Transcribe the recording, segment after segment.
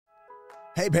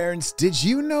Hey parents, did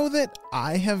you know that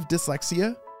I have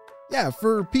dyslexia? Yeah,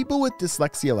 for people with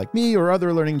dyslexia like me or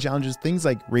other learning challenges, things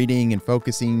like reading and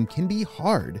focusing can be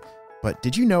hard. But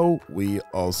did you know we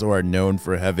also are known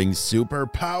for having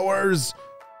superpowers?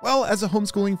 Well, as a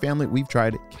homeschooling family, we've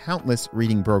tried countless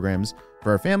reading programs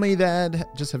for our family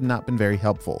that just have not been very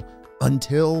helpful.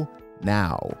 Until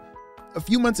now. A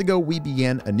few months ago, we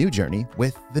began a new journey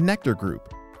with the Nectar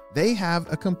Group. They have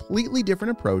a completely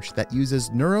different approach that uses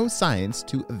neuroscience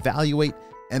to evaluate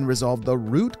and resolve the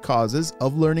root causes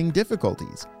of learning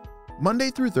difficulties.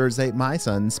 Monday through Thursday, my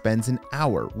son spends an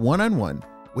hour one-on-one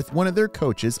with one of their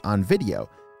coaches on video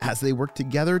as they work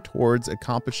together towards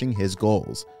accomplishing his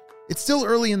goals. It's still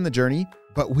early in the journey,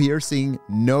 but we are seeing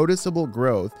noticeable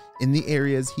growth in the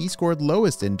areas he scored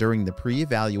lowest in during the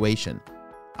pre-evaluation.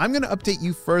 I'm going to update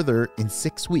you further in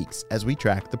 6 weeks as we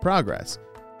track the progress.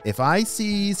 If I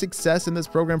see success in this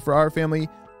program for our family,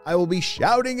 I will be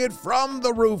shouting it from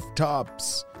the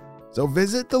rooftops. So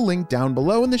visit the link down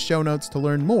below in the show notes to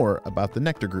learn more about the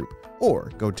Nectar Group,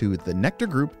 or go to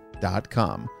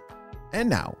thenectargroup.com. And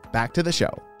now, back to the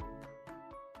show.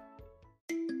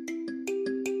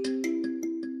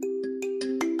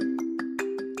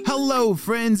 Hello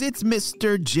friends, it's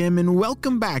Mr. Jim and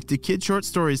welcome back to Kid Short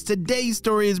Stories. Today's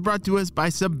story is brought to us by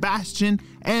Sebastian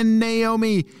and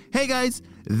Naomi. Hey guys,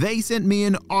 they sent me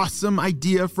an awesome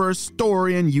idea for a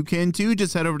story and you can too.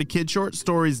 Just head over to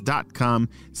kidshortstories.com,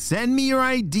 send me your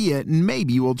idea and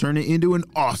maybe we'll turn it into an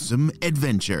awesome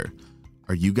adventure.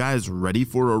 Are you guys ready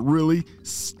for a really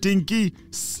stinky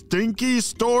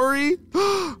story?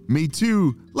 Me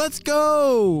too. Let's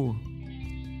go!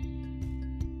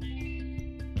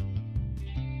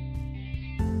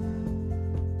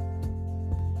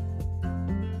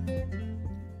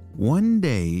 One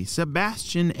day,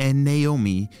 Sebastian and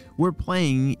Naomi were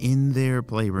playing in their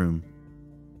playroom.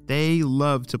 They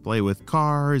love to play with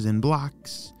cars and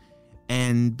blocks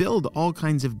and build all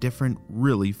kinds of different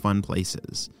really fun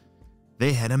places.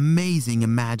 They had amazing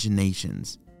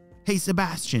imaginations. Hey,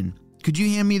 Sebastian, could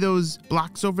you hand me those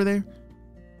blocks over there?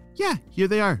 Yeah, here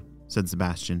they are, said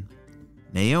Sebastian.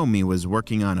 Naomi was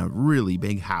working on a really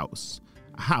big house,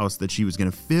 a house that she was going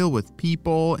to fill with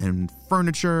people and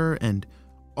furniture and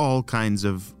all kinds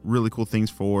of really cool things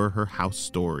for her house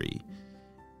story.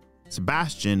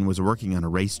 Sebastian was working on a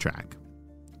racetrack.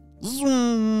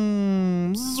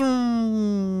 Zoom, zoom.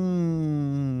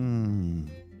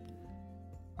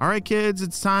 All right, kids,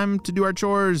 it's time to do our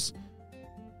chores.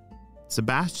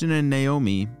 Sebastian and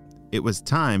Naomi, it was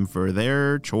time for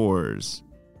their chores.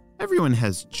 Everyone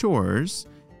has chores,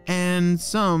 and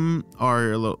some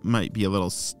might be a little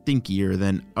stinkier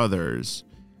than others.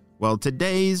 Well,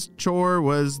 today's chore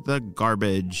was the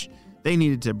garbage. They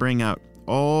needed to bring out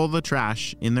all the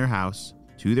trash in their house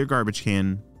to their garbage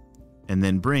can and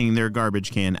then bring their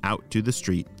garbage can out to the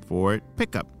street for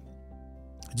pickup.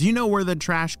 Do you know where the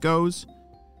trash goes?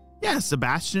 Yeah,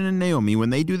 Sebastian and Naomi, when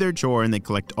they do their chore and they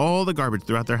collect all the garbage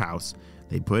throughout their house,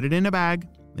 they put it in a bag,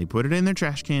 they put it in their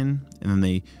trash can, and then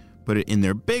they put it in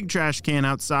their big trash can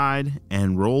outside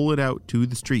and roll it out to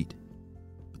the street.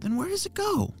 But then where does it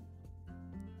go?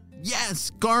 Yes,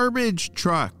 garbage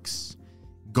trucks.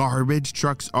 Garbage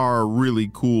trucks are really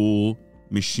cool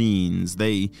machines.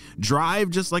 They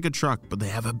drive just like a truck, but they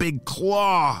have a big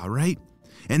claw, right?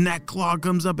 And that claw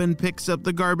comes up and picks up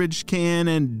the garbage can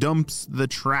and dumps the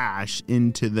trash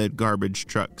into the garbage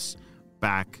truck's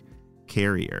back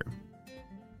carrier.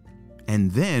 And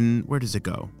then, where does it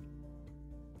go?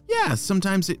 Yeah,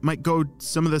 sometimes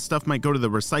some of the stuff might go to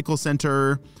the recycle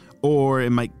center, or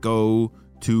it might go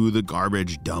to the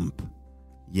garbage dump.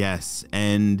 Yes,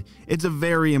 and it's a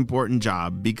very important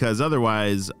job because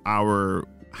otherwise our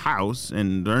house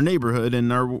and our neighborhood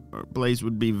and our place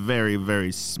would be very,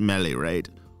 very smelly, right?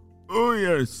 Oh,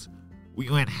 yes.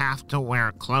 We would have to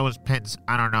wear clothespins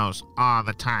on our nose all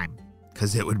the time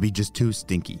because it would be just too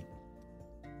stinky.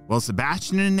 Well,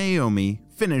 Sebastian and Naomi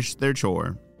finished their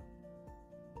chore.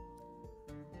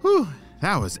 Whew,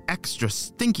 that was extra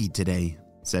stinky today,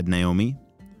 said Naomi.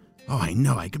 Oh, I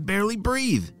know, I could barely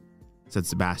breathe, said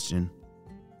Sebastian.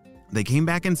 They came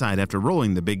back inside after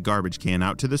rolling the big garbage can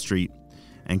out to the street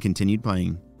and continued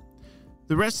playing.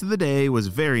 The rest of the day was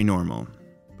very normal,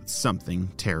 but something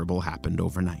terrible happened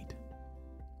overnight.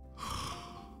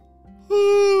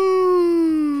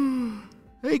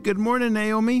 Hey, good morning,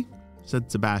 Naomi,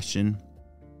 said Sebastian.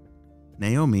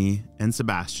 Naomi and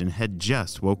Sebastian had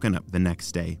just woken up the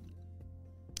next day.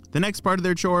 The next part of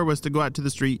their chore was to go out to the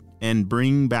street and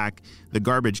bring back the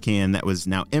garbage can that was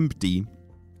now empty.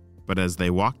 But as they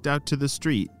walked out to the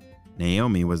street,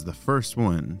 Naomi was the first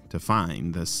one to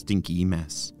find the stinky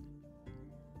mess.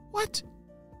 What?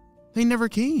 They never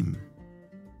came.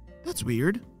 That's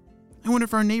weird. I wonder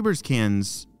if our neighbor's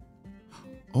cans...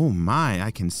 Oh my,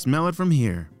 I can smell it from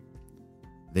here.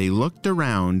 They looked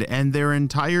around, and their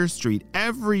entire street,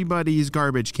 everybody's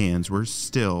garbage cans were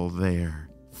still there,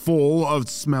 full of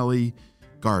smelly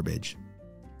garbage.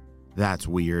 That's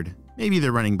weird. Maybe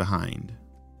they're running behind.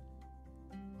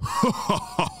 Ha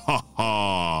ha ha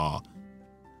ha!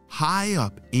 High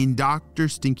up in Dr.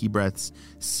 Stinky Breath's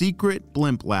secret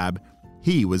blimp lab,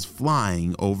 he was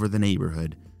flying over the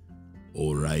neighborhood.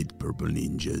 All right, Purple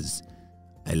Ninjas.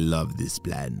 I love this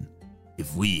plan.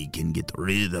 If we can get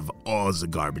rid of all the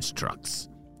garbage trucks,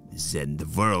 then the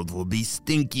world will be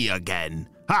stinky again.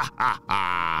 Ha ha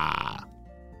ha!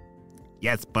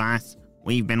 Yes, boss.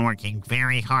 We've been working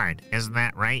very hard. Isn't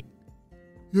that right?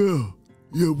 Yeah,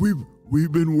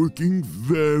 we've been working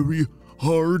very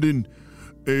hard and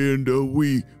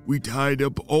we tied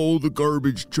up all the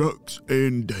garbage trucks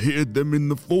and hid them in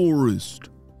the forest.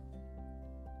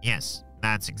 Yes,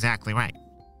 that's exactly right.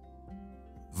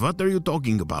 What are you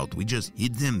talking about? We just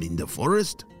hid them in the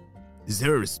forest? Is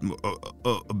there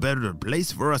a better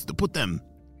place for us to put them?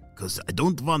 Because I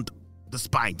don't want the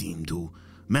spy team to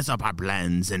mess up our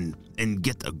plans and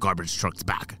get the garbage trucks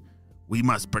back. We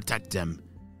must protect them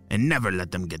and never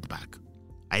let them get back.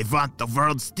 I want the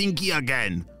world stinky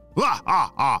again. Ah,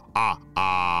 ah, ah, ah,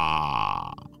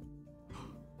 ah.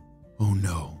 Oh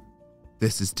no,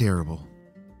 this is terrible.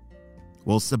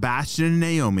 Well, Sebastian and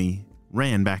Naomi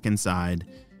ran back inside,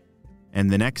 and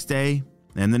the next day,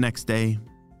 and the next day,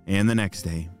 and the next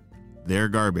day, their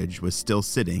garbage was still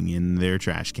sitting in their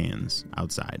trash cans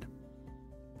outside.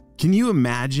 Can you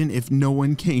imagine if no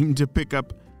one came to pick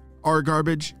up our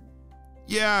garbage?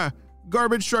 Yeah,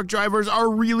 garbage truck drivers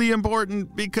are really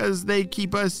important because they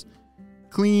keep us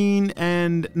clean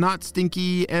and not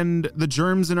stinky, and the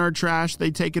germs in our trash, they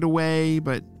take it away,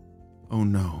 but oh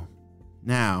no.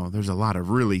 Now there's a lot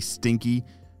of really stinky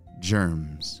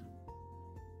germs.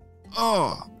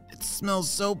 Oh, it smells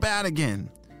so bad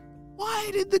again. Why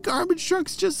did the garbage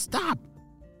trucks just stop?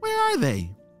 Where are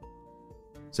they?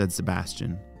 Said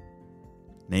Sebastian.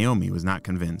 Naomi was not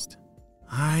convinced.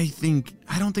 I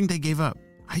don't think they gave up.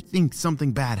 I think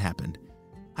something bad happened.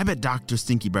 I bet Dr.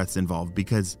 Stinky Breath's involved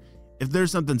because if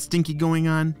there's something stinky going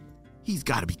on, he's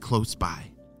got to be close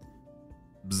by.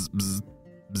 Bzz, bzz,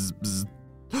 bzz, bzz.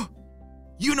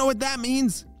 You know what that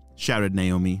means? Shouted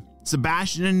Naomi.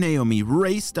 Sebastian and Naomi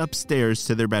raced upstairs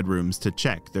to their bedrooms to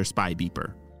check their spy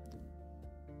beeper.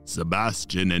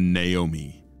 Sebastian and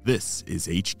Naomi, this is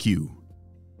HQ.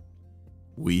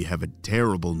 We have a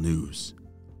terrible news.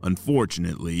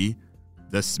 Unfortunately,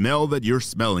 the smell that you're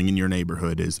smelling in your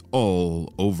neighborhood is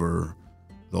all over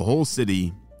the whole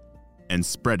city and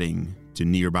spreading to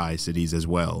nearby cities as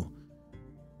well.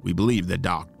 We believe that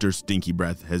Dr. Stinky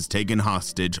Breath has taken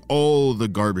hostage all the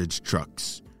garbage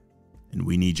trucks, and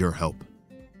we need your help.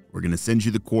 We're going to send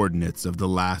you the coordinates of the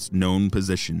last known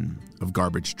position of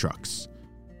garbage trucks.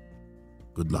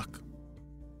 Good luck.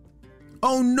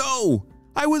 Oh no!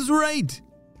 I was right!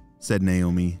 Said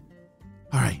Naomi.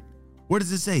 All right, what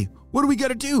does it say? What do we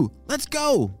gotta do? Let's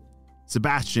go!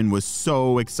 Sebastian was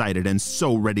so excited and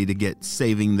so ready to get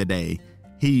saving the day.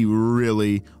 He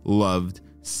really loved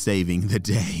saving the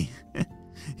day.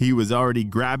 He was already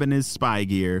grabbing his spy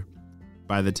gear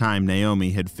by the time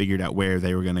Naomi had figured out where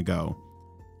they were going to go.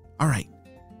 All right,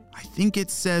 I think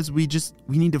it says we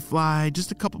need to fly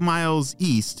just a couple miles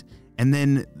east, and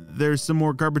then there's some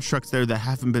more garbage trucks there that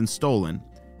haven't been stolen.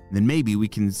 And then maybe we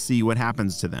can see what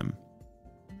happens to them.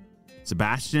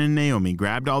 Sebastian and Naomi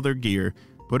grabbed all their gear,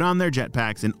 put on their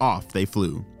jetpacks, and off they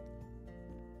flew.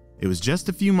 It was just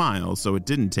a few miles, so it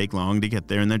didn't take long to get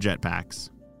there in their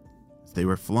jetpacks. As they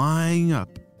were flying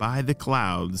up by the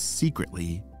clouds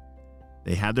secretly,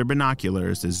 they had their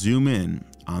binoculars to zoom in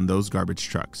on those garbage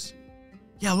trucks.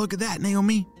 Yeah, look at that,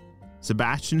 Naomi.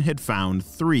 Sebastian had found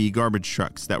 3 garbage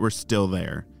trucks that were still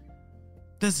there.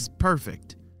 This is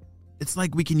perfect. It's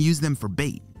like we can use them for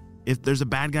bait. If there's a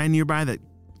bad guy nearby that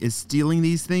is stealing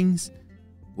these things,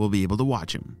 we'll be able to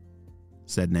watch him,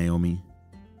 said Naomi.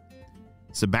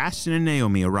 Sebastian and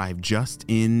Naomi arrived just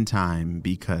in time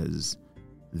because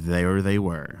there they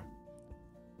were.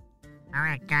 All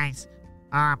right, guys.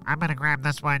 I'm gonna grab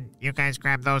this one. You guys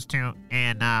grab those 2,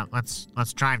 and let's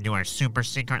drive to our super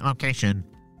secret location.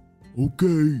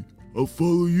 Okay, I'll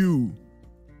follow you,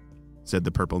 said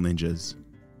the purple ninjas.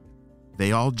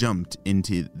 They all jumped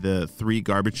into the 3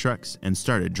 garbage trucks and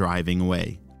started driving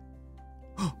away.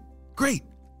 Oh, great!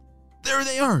 There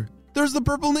they are! There's the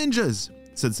purple ninjas!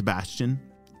 Said Sebastian.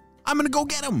 I'm gonna go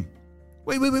get them!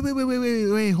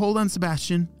 Wait, hold on,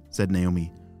 Sebastian, said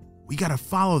Naomi. We gotta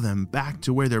follow them back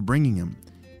to where they're bringing him.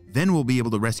 Then we'll be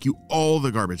able to rescue all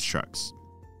the garbage trucks.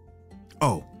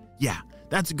 Oh, yeah,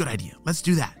 that's a good idea. Let's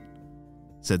do that,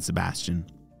 said Sebastian.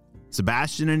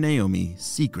 Sebastian and Naomi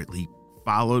secretly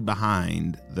followed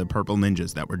behind the purple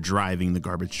ninjas that were driving the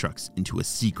garbage trucks into a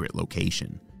secret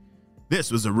location.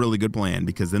 This was a really good plan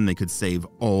because then they could save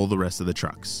all the rest of the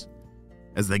trucks.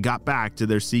 As they got back to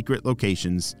their secret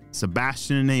locations,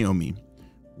 Sebastian and Naomi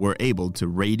were able to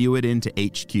radio it into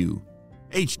HQ.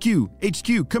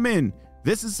 HQ, come in.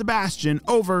 This is Sebastian,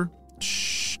 over.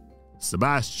 Shh.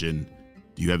 Sebastian,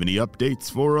 do you have any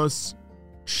updates for us?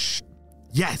 Shh.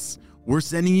 Yes, we're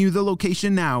sending you the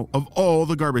location now of all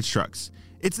the garbage trucks.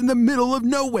 It's in the middle of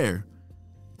nowhere.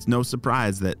 It's no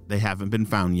surprise that they haven't been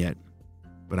found yet,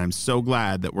 but I'm so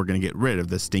glad that we're going to get rid of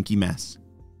this stinky mess.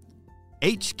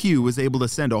 HQ was able to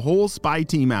send a whole spy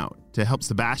team out to help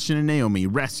Sebastian and Naomi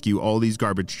rescue all these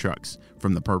garbage trucks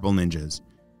from the purple ninjas.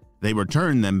 They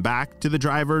returned them back to the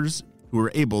drivers, who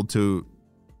were able to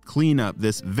clean up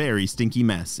this very stinky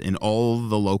mess in all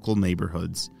the local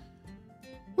neighborhoods.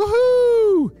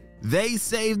 Woohoo! They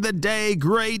saved the day.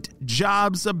 Great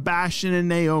job, Sebastian and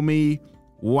Naomi.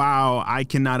 Wow, I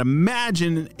cannot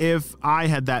imagine if I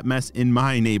had that mess in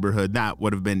my neighborhood. That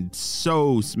would have been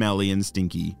so smelly and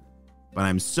stinky. But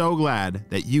I'm so glad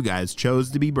that you guys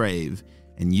chose to be brave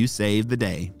and you saved the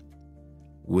day.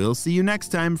 We'll see you next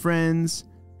time, friends.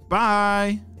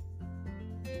 Bye.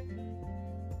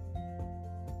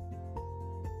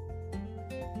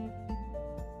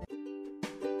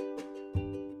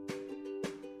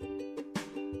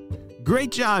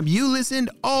 Great job. You listened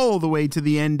all the way to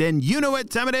the end, and you know what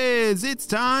time it is. It's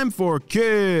time for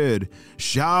Kid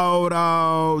Shout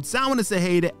Outs. I want to say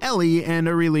hey to Ellie and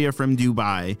Aurelia from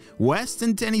Dubai,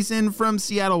 Weston Tennyson from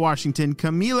Seattle, Washington,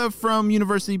 Camila from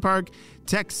University Park,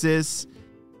 Texas,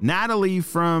 Natalie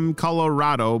from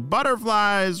Colorado,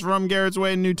 Butterflies from Garrett's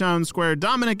Way, Newtown Square,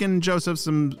 Dominic and Joseph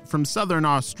from Southern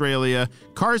Australia,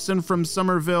 Carson from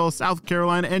Somerville, South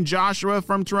Carolina, and Joshua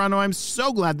from Toronto. I'm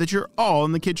so glad that you're all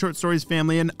in the Kid Short Stories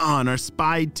family and on our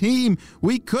spy team.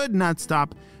 We could not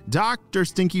stop Dr.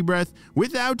 Stinky Breath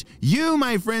without you,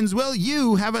 my friends. Well,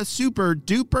 you have a super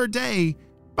duper day.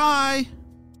 Bye.